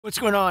What's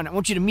going on? I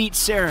want you to meet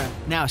Sarah.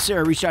 Now,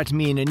 Sarah reached out to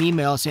me in an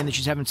email saying that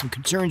she's having some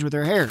concerns with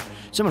her hair.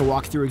 So I'm going to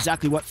walk through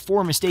exactly what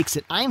 4 mistakes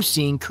that I'm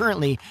seeing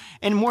currently,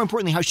 and more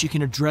importantly, how she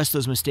can address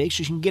those mistakes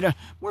so she can get a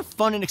more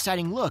fun and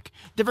exciting look.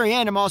 At the very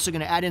end, I'm also going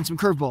to add in some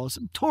curveballs,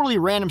 some totally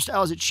random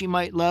styles that she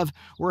might love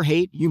or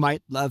hate. You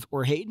might love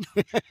or hate.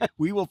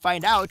 We will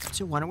find out.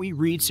 So why don't we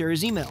read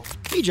Sarah's email?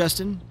 Hey,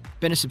 Justin.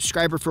 Been a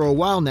subscriber for a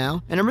while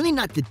now, and I'm really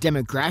not the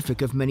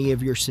demographic of many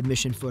of your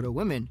submission photo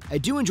women. I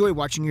do enjoy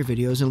watching your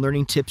videos and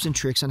learning tips and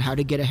tricks on how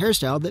to get a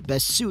hairstyle that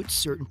best suits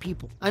certain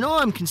people. I know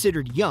I'm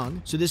considered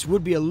young, so this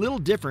would be a little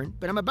different,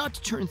 but I'm about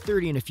to turn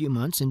 30 in a few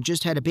months and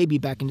just had a baby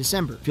back in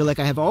December. Feel like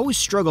I have always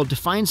struggled to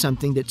find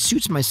something that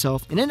suits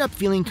myself and end up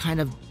feeling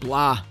kind of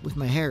blah with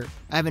my hair.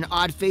 I have an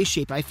odd face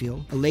shape, I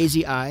feel, a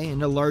lazy eye,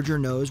 and a larger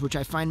nose, which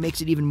I find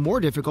makes it even more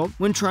difficult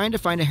when trying to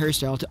find a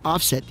hairstyle to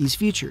offset these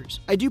features.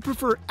 I do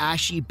prefer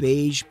ashy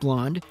beige,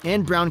 blonde,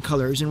 and brown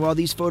colors, and while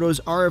these photos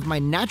are of my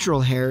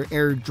natural hair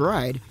air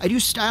dried, I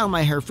do style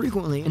my hair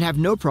frequently and have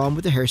no problem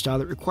with a hairstyle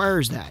that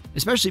requires that,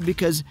 especially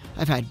because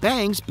I've had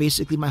bangs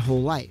basically my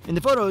whole life. In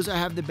the photos, I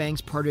have the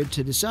bangs parted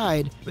to the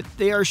side, but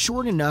they are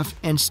short enough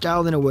and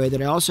styled in a way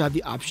that I also have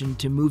the option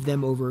to move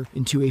them over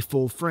into a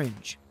full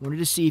fringe. Wanted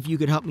to see if you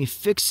could help me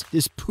fix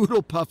this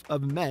poodle puff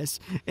of mess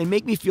and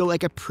make me feel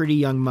like a pretty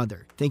young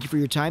mother. Thank you for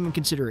your time and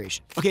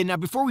consideration. Okay, now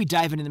before we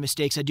dive into the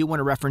mistakes, I do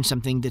want to reference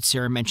something that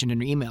Sarah mentioned in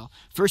her email.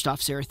 First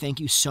off, Sarah, thank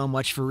you so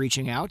much for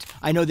reaching out.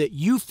 I know that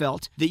you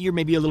felt that you're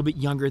maybe a little bit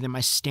younger than my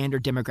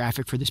standard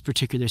demographic for this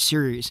particular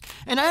series,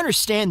 and I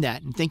understand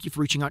that, and thank you for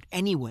reaching out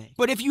anyway.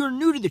 But if you're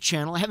new to the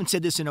channel, I haven't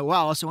said this in a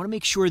while, so I want to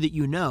make sure that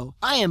you know,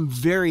 I am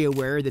very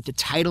aware that the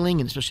titling,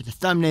 and especially the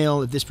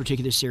thumbnail of this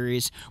particular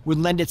series, would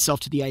lend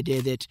itself to the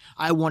idea that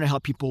I want to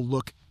help people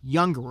look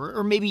younger,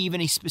 or maybe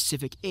even a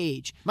specific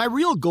age. My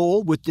real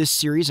goal with this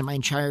series and my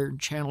entire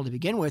channel to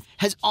begin with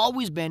has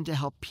always been to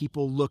help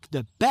people look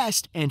the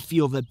best and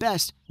feel the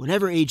best,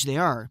 whatever age they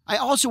are. I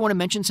also want to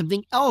mention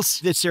something else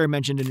that Sarah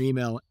mentioned in her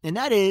email, and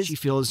that is she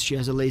feels she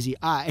has a lazy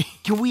eye.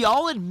 Can we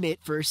all admit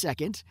for a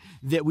second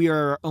that we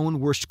are our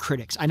own worst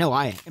critics? I know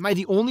I am. Am I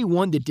the only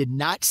one that did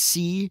not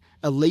see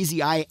a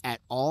lazy eye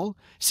at all?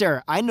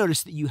 Sarah, I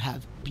noticed that you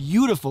have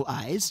beautiful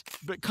eyes,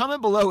 but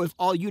comment below if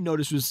all you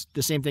noticed was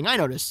the same thing I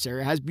noticed.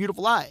 Sarah has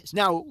beautiful eyes.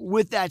 Now,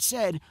 with that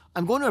said,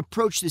 I'm going to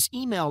approach this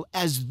email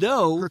as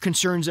though her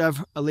concerns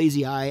of a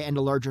lazy eye and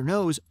a larger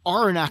nose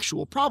are an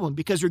actual problem,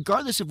 because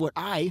regardless of what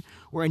I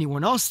or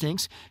anyone else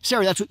thinks,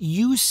 Sarah, that's what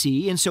you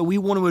see, and so we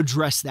want to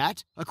address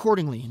that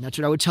accordingly, and that's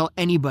what I would tell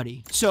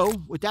anybody.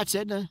 So, with that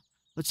said,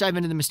 let's dive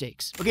into the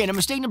mistakes. Okay, now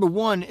mistake number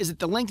 1 is that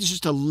the length is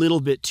just a little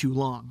bit too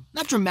long.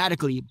 Not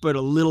dramatically, but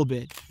a little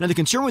bit. Now the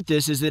concern with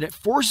this is that it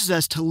forces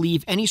us to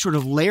leave any sort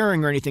of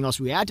layering or anything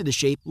else we add to the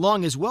shape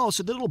long as well,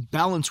 so that it'll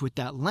balance with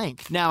that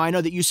length. Now I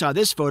know that you saw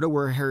this photo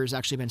where her hair has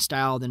actually been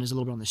styled and is a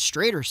little bit on the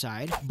straighter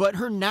side, but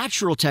her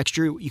natural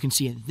texture, you can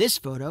see in this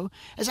photo,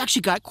 has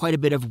actually got quite a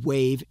bit of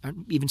wave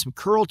and even some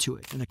curl to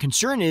it. And the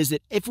concern is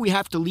that if we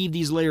have to leave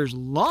these layers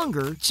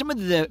longer, some of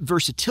the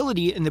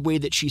versatility in the way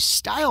that she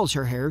styles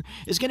her hair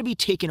is going to be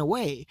taken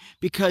away,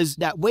 because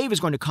that wave is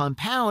going to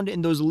compound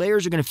and those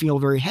layers are going to feel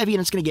very heavy and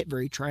it's going to get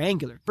very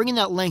triangular. Bringing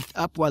that length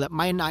up, while it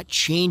might not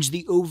change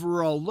the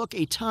overall look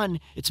a ton,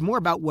 it's more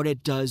about what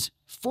it does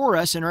for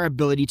us and our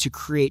ability to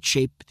create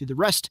shape through the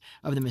rest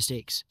of the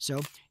mistakes.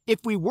 So if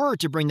we were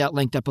to bring that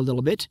length up a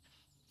little bit,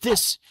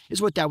 this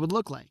is what that would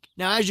look like.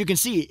 Now, as you can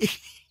see,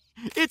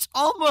 it's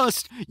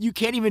almost, you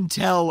can't even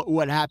tell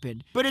what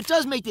happened, but it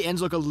does make the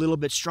ends look a little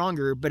bit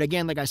stronger. But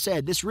again, like I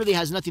said, this really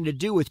has nothing to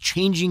do with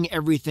changing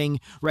everything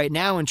right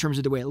now in terms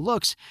of the way it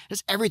looks. It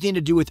has everything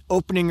to do with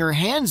opening her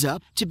hands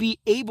up to be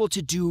able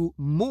to do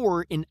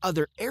more in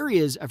other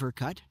areas of her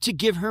cut to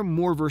give her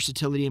more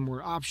versatility and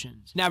more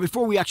options. Now,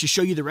 before we actually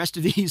show you the rest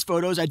of these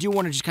photos, I do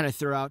want to just kind of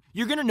throw out,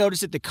 you're going to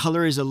notice that the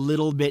color is a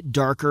little bit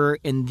darker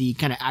in the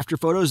kind of after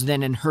photos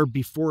than in her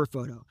before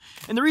photo.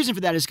 And the reason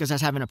for that is because I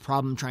was having a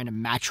problem trying to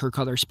match her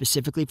color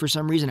specifically for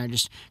some reason. I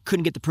just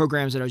couldn't get the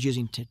programs that I was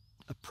using to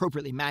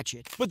appropriately match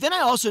it. But then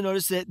I also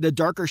noticed that the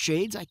darker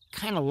shades I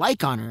kind of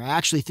like on her. I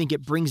actually think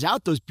it brings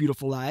out those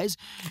beautiful eyes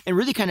and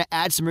really kind of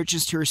adds some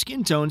richness to her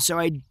skin tone. So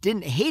I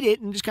didn't hate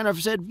it and just kind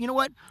of said, you know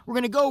what, we're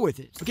going to go with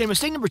it. Okay,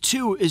 mistake number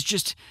 2 is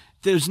just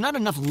there's not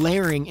enough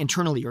layering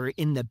internally or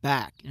in the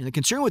back. And the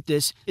concern with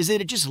this is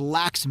that it just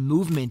lacks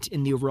movement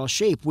in the overall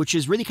shape, which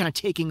is really kind of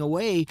taking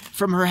away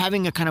from her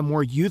having a kind of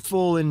more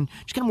youthful and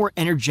just kind of more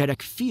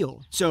energetic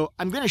feel. So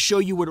I'm going to show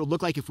you what it would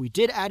look like if we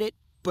did add it,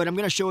 but I'm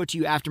going to show it to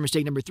you after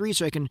mistake number 3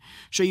 so I can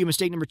show you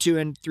mistake number 2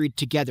 and 3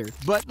 together.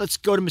 But let's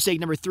go to mistake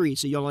number 3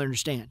 so you'll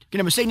understand. Okay,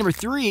 now mistake number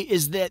 3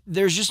 is that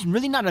there's just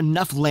really not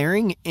enough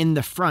layering in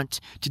the front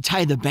to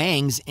tie the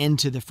bangs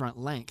into the front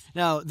length.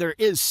 Now, there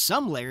is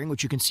some layering,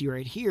 which you can see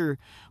right here,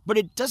 but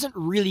it doesn't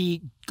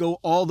really go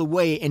all the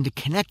way into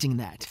connecting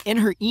that. In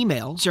her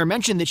email, Sarah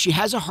mentioned that she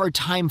has a hard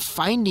time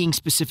finding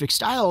specific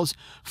styles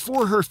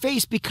for her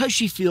face because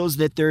she feels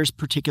that there's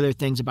particular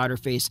things about her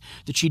face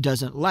that she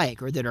doesn't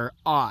like or that are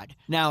odd.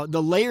 Now,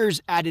 the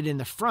layers added in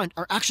the front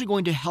are actually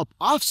going to help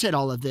offset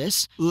all of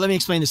this. Let me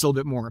explain this a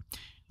little bit more.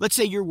 Let's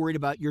say you're worried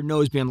about your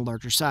nose being on the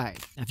larger side.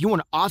 Now, if you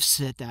want to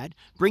offset that,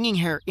 bringing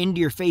hair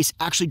into your face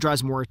actually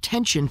draws more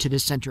attention to the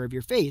center of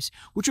your face,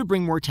 which would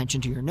bring more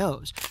attention to your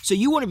nose. So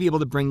you want to be able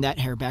to bring that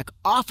hair back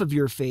off of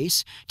your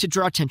face to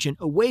draw attention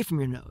away from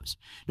your nose.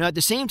 Now, at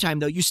the same time,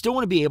 though, you still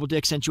want to be able to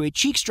accentuate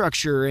cheek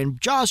structure and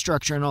jaw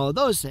structure and all of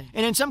those things.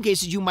 And in some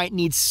cases, you might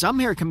need some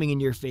hair coming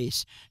into your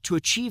face to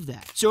achieve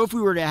that. So if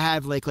we were to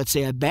have, like, let's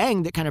say a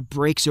bang that kind of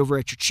breaks over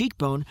at your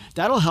cheekbone,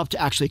 that'll help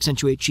to actually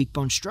accentuate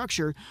cheekbone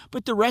structure,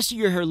 but the rest of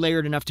your hair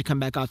layered enough to come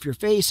back off your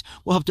face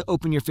will help to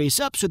open your face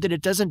up so that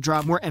it doesn't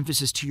draw more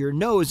emphasis to your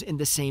nose in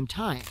the same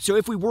time. So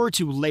if we were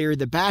to layer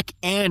the back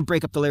and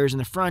break up the layers in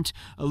the front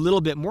a little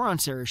bit more on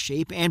Sarah's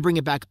shape and bring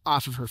it back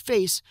off of her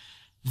face,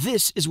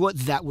 this is what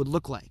that would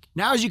look like.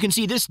 Now, as you can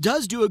see, this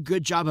does do a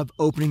good job of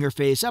opening her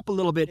face up a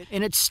little bit,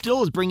 and it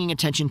still is bringing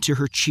attention to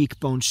her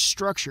cheekbone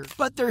structure.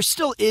 But there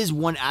still is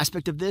one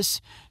aspect of this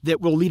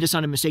that will lead us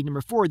on to mistake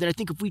number 4 that I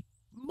think if we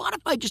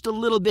modify just a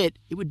little bit,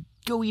 it would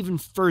go even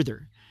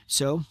further.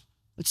 So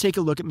let's take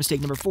a look at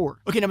mistake number 4.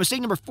 Okay, now mistake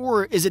number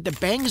 4 is that the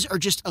bangs are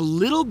just a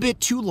little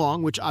bit too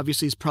long, which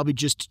obviously is probably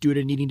just due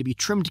to needing to be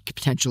trimmed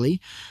potentially,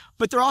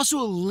 but they're also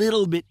a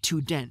little bit too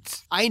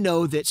dense. I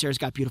know that Sarah's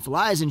got beautiful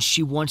eyes and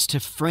she wants to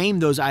frame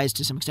those eyes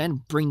to some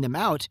extent, bring them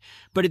out,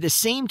 but at the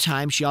same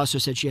time, she also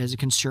said she has a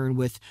concern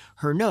with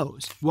her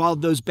nose. While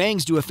those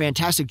bangs do a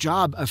fantastic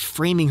job of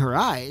framing her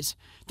eyes,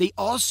 they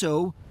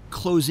also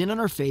close in on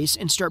her face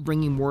and start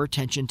bringing more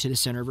attention to the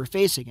center of her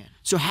face again.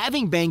 So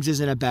having bangs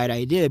isn't a bad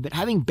idea, but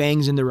having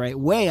bangs in the right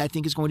way, I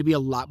think is going to be a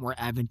lot more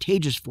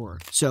advantageous for her.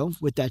 So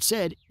with that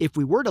said, if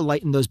we were to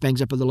lighten those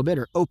bangs up a little bit,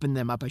 or open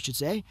them up, I should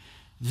say,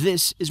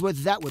 this is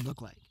what that would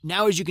look like.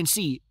 Now, as you can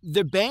see,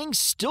 the bangs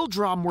still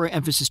draw more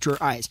emphasis to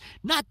her eyes.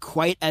 Not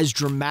quite as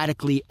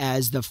dramatically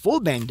as the full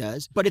bang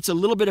does, but it's a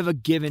little bit of a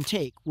give and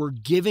take. We're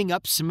giving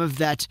up some of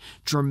that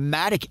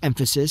dramatic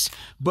emphasis,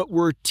 but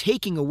we're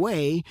taking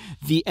away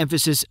the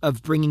emphasis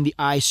of bringing the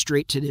eye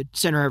straight to the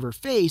center of her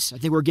face. I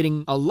think we're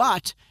getting a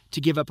lot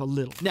to give up a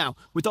little. Now,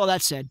 with all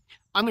that said,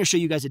 I'm going to show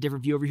you guys a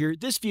different view over here.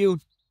 This view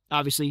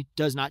obviously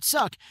does not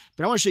suck,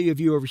 but I want to show you a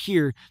view over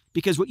here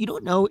because what you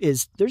don't know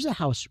is there's a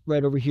house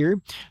right over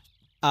here.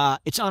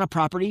 It's on a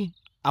property.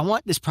 I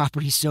want this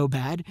property so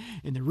bad,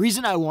 and the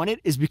reason I want it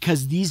is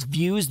because these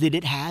views that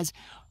it has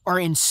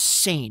are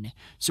insane.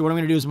 So what I'm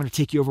going to do is I'm going to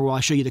take you over while I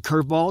show you the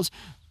curveballs.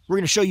 We're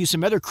going to show you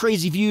some other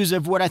crazy views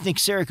of what I think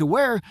Sarah could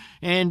wear,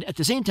 and at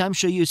the same time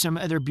show you some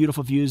other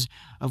beautiful views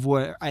of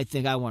where I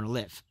think I want to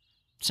live.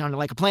 Sounded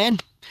like a plan?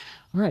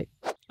 All right.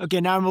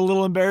 Okay, now I'm a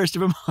little embarrassed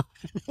of him.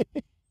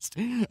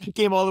 I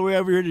came all the way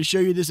over here to show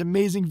you this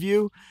amazing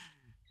view.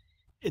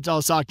 It's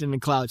all socked in the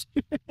clouds.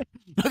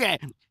 Okay,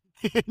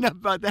 enough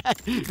about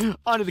that.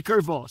 On to the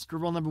curveballs.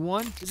 Curveball number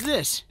 1 is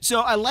this.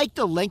 So I like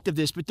the length of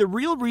this, but the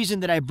real reason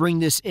that I bring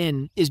this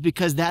in is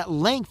because that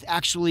length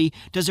actually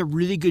does a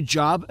really good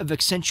job of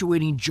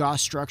accentuating jaw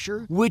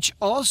structure, which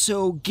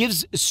also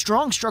gives a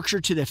strong structure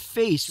to the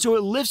face. So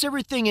it lifts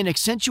everything and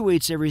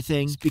accentuates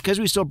everything. Because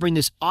we still bring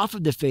this off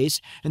of the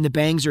face and the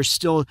bangs are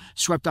still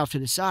swept off to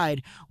the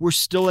side, we're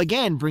still,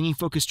 again, bringing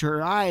focus to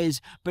her eyes,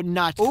 but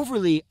not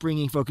overly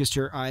bringing focus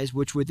to her eyes,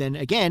 which would then,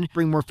 again,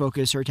 bring more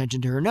focus or attention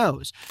to her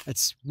nose.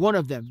 That's one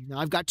of them. Now,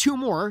 I've got 2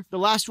 more. The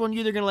last one,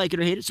 you're either going to like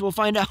it or hate it, so we'll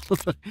find out.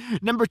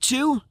 Number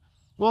 2,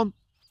 well,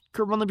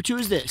 curveball number 2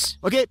 is this.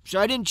 Okay, so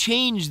I didn't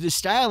change the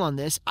style on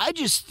this. I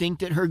just think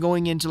that her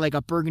going into like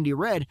a burgundy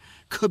red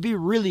could be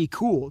really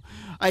cool.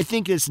 I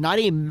think it's not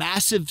a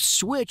massive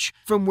switch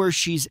from where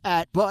she's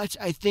at, but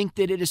I think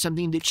that it is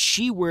something that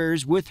she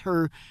wears with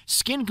her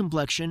skin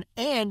complexion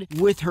and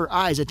with her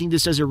eyes. I think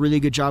this does a really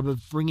good job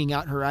of bringing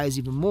out her eyes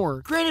even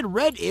more. Granted,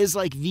 red is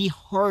like the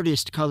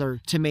hardest color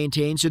to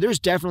maintain, so there's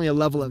definitely a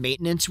level of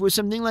maintenance with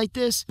something like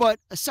this, but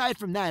aside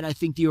from that, I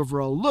think the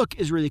overall look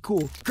is really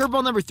cool.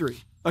 Curveball number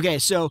 3. Okay,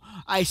 so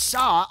I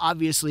saw,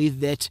 obviously,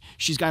 that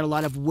she's got a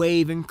lot of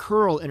wave and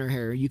curl in her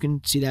hair. You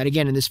can see that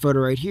again in this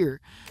photo right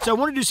here. So I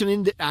want to do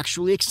something that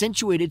actually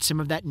accentuated some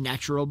of that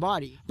natural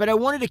body. But I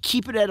wanted to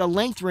keep it at a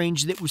length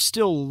range that was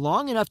still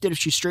long enough that if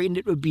she straightened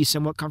it, would be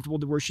somewhat comfortable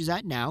to where she's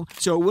at now.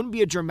 So it wouldn't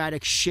be a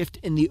dramatic shift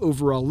in the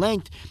overall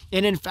length.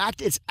 And in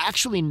fact, it's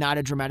actually not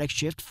a dramatic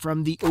shift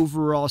from the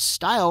overall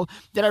style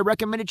that I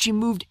recommended she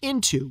moved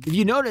into. If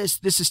you notice,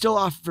 this is still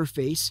off of her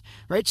face,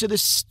 right? So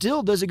this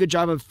still does a good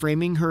job of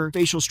framing her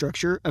facial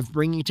structure, of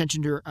bringing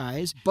attention to her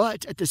eyes,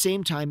 but at the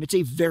same time, it's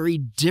a very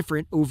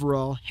different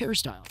overall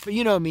hairstyle. But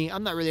you know me,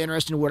 I'm not really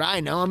interested in what I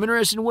know, I'm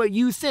interested in what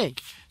you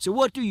think. So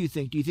what do you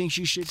think? Do you think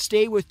she should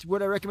stay with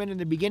what I recommended in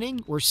the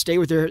beginning, or stay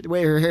with the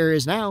way her hair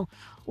is now,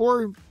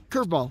 or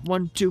curveball?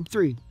 1, 2,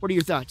 3. What are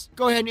your thoughts?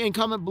 Go ahead and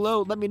comment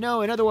below, let me know,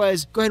 and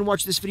otherwise, go ahead and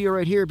watch this video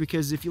right here,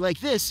 because if you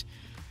like this,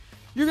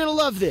 you're gonna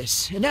love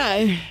this, and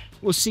I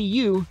will see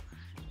you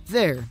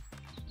there.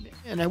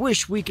 And I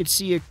wish we could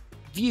see a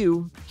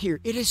view here.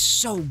 It is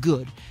so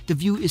good. The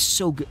view is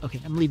so good. Okay,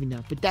 I'm leaving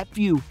now, but that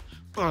view,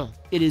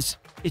 it's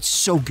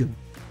so good.